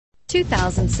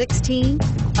2016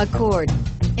 Accord.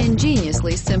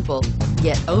 Ingeniously simple,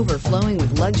 yet overflowing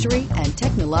with luxury and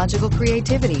technological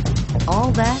creativity.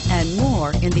 All that and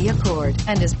more in the Accord,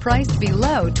 and is priced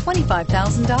below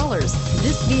 $25,000.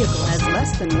 This vehicle has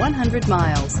less than 100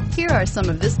 miles. Here are some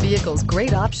of this vehicle's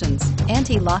great options: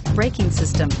 anti-lock braking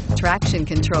system, traction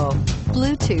control,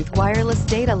 Bluetooth wireless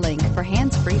data link for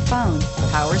hands-free phone,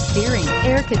 power steering,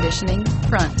 air conditioning,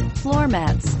 front, floor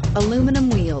mats, aluminum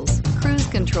wheels, cruise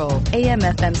control,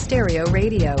 AM/FM stereo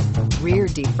radio, rear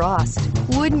defrost.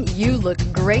 Wouldn't you look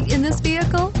great in this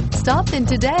vehicle? Stop in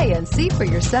today and see for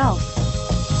yourself.